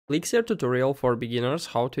Flixier tutorial for beginners,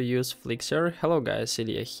 how to use Flixier. Hello guys,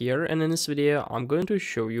 Celia here, and in this video I'm going to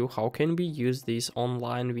show you how can we use this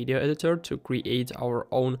online video editor to create our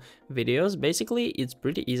own videos. Basically it's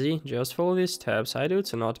pretty easy, just follow these steps I do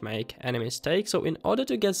to not make any mistakes. So in order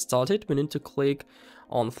to get started we need to click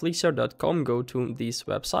on flixier.com, go to this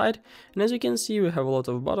website, and as you can see we have a lot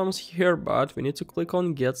of buttons here, but we need to click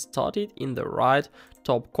on get started in the right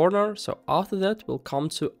top corner. So after that we'll come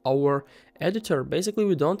to our editor. Basically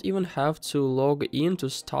we don't even have to log in to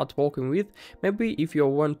start working with. Maybe if you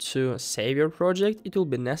want to save your project it will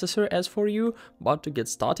be necessary as for you, but to get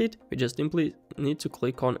started we just simply need to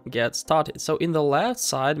click on get started. So in the left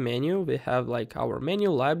side menu we have like our menu,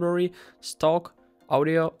 library, stock,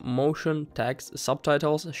 audio, motion, text,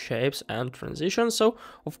 subtitles, shapes and transitions. So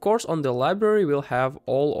of course on the library we'll have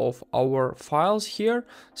all of our files here.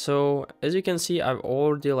 So as you can see I've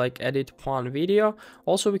already like added one video.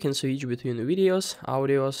 Also we can switch between videos,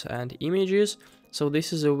 audios and images. So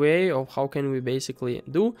this is a way of how can we basically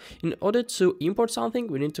do. In order to import something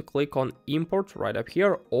we need to click on import right up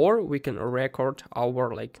here, or we can record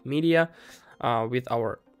our like media with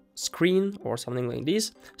our screen or something like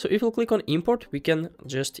this. So if we click on import we can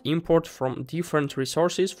just import from different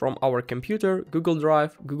resources from our computer, Google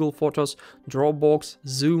Drive, Google Photos, Dropbox,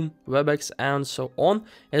 Zoom, WebEx and so on.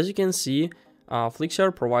 As you can see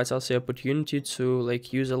Flixier provides us the opportunity to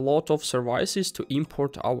like use a lot of services to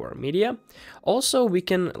import our media. Also we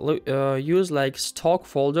can use like stock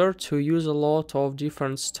folder to use a lot of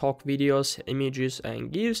different stock videos, images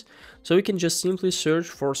and GIFs. So we can just simply search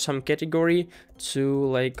for some category to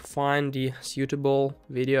like find the suitable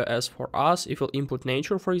video as for us. If we'll input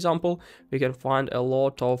nature for example, we can find a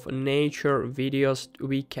lot of nature videos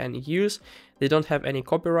we can use. They don't have any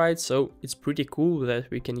copyright, so it's pretty cool that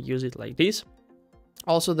we can use it like this.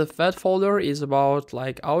 Also the fed folder is about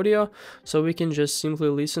like audio, so we can just simply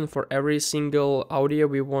listen for every single audio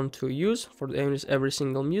we want to use, for every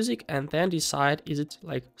single music, and then decide is it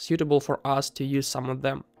like suitable for us to use some of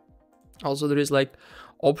them. Also there is like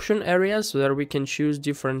option areas where we can choose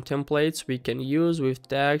different templates we can use with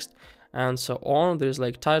text and so on. There's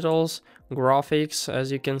like titles, graphics,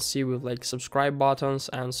 as you can see, with like subscribe buttons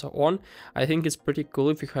and so on. I think it's pretty cool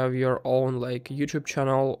if you have your own like YouTube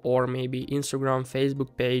channel or maybe Instagram, Facebook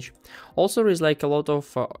page. Also there is like a lot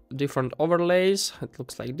of different overlays. It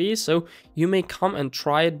looks like this, so you may come and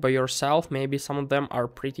try it by yourself. Maybe some of them are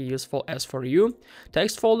pretty useful as for you.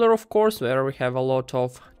 Text folder, of course, where we have a lot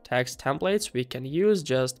of text templates we can use,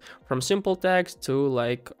 just from simple text to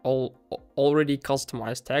like already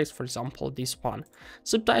customized text, for example this one.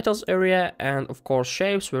 Subtitles area, and of course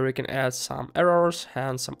shapes where we can add some errors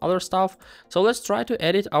and some other stuff. So let's try to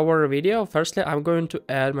edit our video. Firstly I'm going to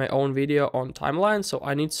add my own video on timeline, so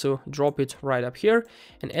I need to drop it right up here,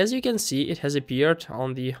 and as you can see it has appeared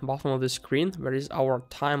on the bottom of the screen where is our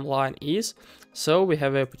timeline is, so we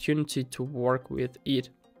have an opportunity to work with it.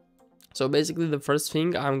 So basically the first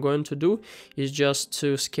thing I'm going to do is just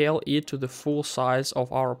to scale it to the full size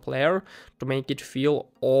of our player to make it feel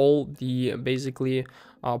all the basically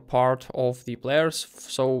part of the players,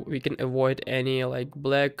 so we can avoid any like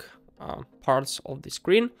black parts of the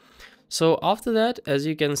screen. So after that, as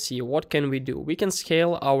you can see, what can we do? We can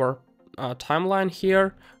scale our timeline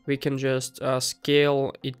here. We can just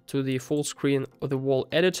scale it to the full screen of the wall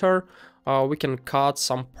editor. We can cut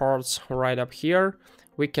some parts right up here.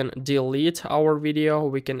 We can delete our video,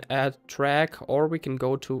 we can add track, or we can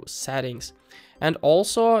go to settings. And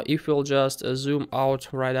also if we'll just zoom out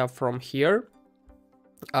right up from here,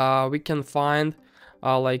 we can find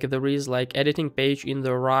like there is like editing page in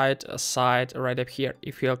the right side right up here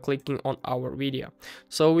if you are clicking on our video.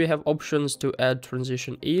 So we have options to add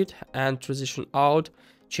transition in and transition out,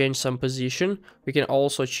 change some position. We can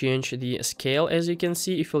also change the scale, as you can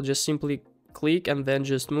see, if you'll just simply click and then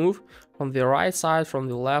just move from the right side, from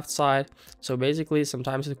the left side. So basically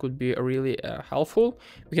sometimes it could be really helpful.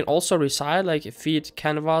 We can also resize like feed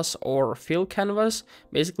canvas or fill canvas.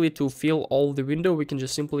 Basically to fill all the window we can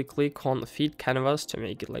just simply click on feed canvas to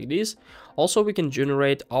make it like this. Also we can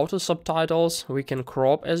generate auto subtitles, we can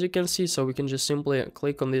crop, as you can see, so we can just simply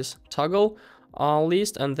click on this toggle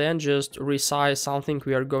list and then just resize something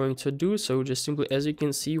we are going to do. So just simply, as you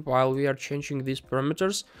can see, while we are changing these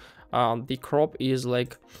parameters, the crop is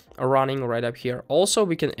like running right up here. Also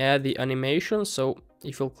we can add the animation, so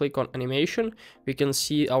if you'll click on animation we can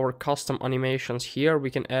see our custom animations here. We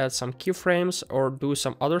can add some keyframes or do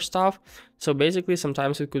some other stuff, so basically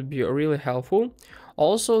sometimes it could be really helpful.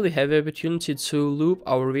 Also they have the opportunity to loop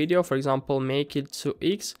our video, for example make it to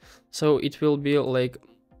X, so it will be like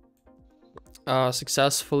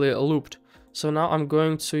successfully looped. So now I'm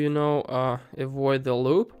going to, avoid the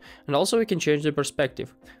loop, and also we can change the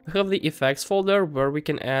perspective. We have the effects folder where we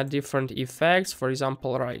can add different effects, for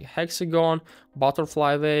example, like hexagon,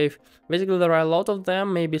 butterfly wave. Basically, there are a lot of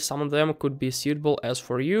them. Maybe some of them could be suitable as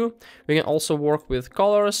for you. We can also work with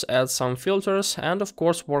colors, add some filters, and of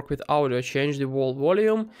course work with audio, change the wall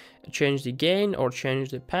volume, change the gain, or change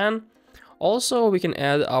the pan. Also, we can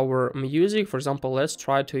add our music. For example, let's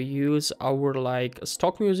try to use our like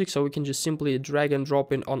stock music, so we can just simply drag and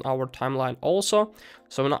drop it on our timeline also.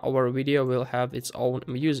 So now our video will have its own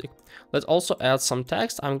music. Let's also add some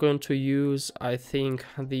text. I'm going to use, I think,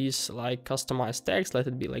 these like customized text. Let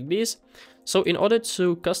it be like this. So in order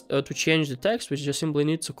to change the text, we just simply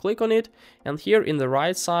need to click on it, and here in the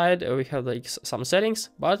right side we have like some settings,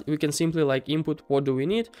 but we can simply like input what do we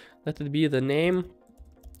need. Let it be the name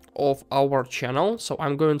of our channel. So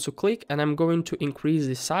I'm going to click and I'm going to increase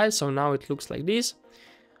the size, so now it looks like this.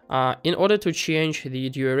 In order to change the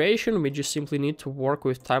duration, we just simply need to work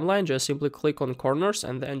with timeline. Just simply click on corners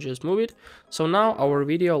and then just move it. So now our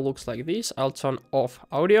video looks like this. I'll turn off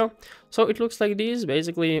audio. So it looks like this,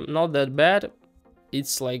 basically not that bad.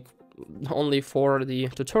 It's like only for the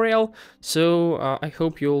tutorial, so I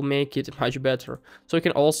hope you'll make it much better. So you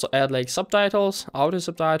can also add like subtitles, auto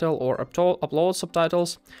subtitle, or upload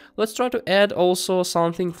subtitles. Let's try to add also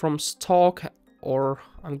something from stock, or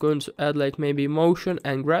I'm going to add like maybe motion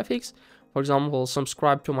and graphics. For example,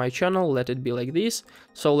 subscribe to my channel, let it be like this.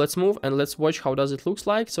 So let's move and let's watch how does it looks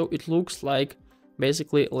like. So it looks like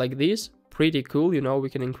basically like this. Pretty cool, we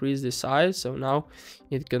can increase the size, so now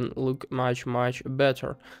it can look much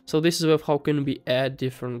better. So this is how can we add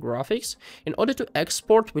different graphics. In order to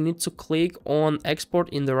export, we need to click on export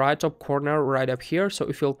in the right top corner right up here. So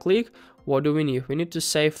if you'll click, what do we need? We need to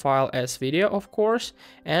save file as video, of course,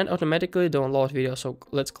 and automatically download video. So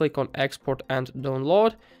let's click on export and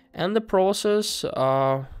download, and the process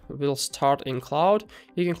will start in cloud.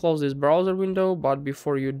 You can close this browser window, but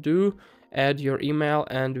before you do, add your email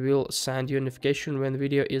and we'll send you a notification when the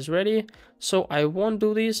video is ready. So I won't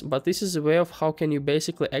do this, but this is a way of how can you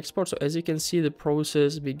basically export. So as you can see, the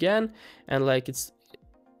process began, and like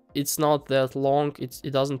it's not that long, it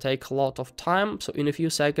doesn't take a lot of time. So in a few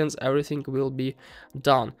seconds everything will be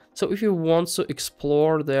done. So if you want to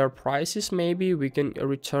explore their prices, maybe we can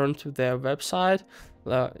return to their website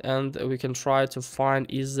and we can try to find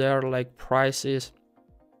is there like prices,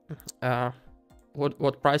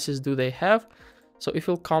 what prices do they have. So if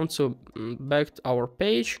we'll come to back to our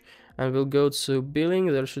page and we'll go to billing,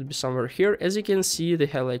 there should be somewhere here. As you can see, they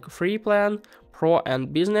have like free plan, pro,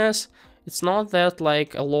 and business. It's not that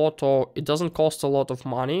like a lot, or it doesn't cost a lot of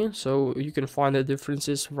money, so you can find the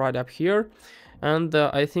differences right up here. And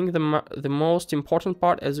I think the most important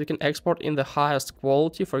part is we can export in the highest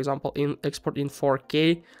quality. For example, export in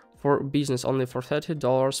 4K for business, only for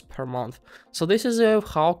 $30 per month. So this is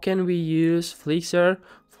how can we use Flixier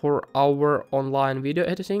for our online video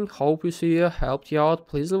editing. Hope this video helped you out.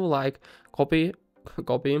 Please leave a like,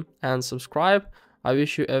 copy and subscribe. I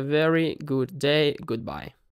wish you a very good day. Goodbye.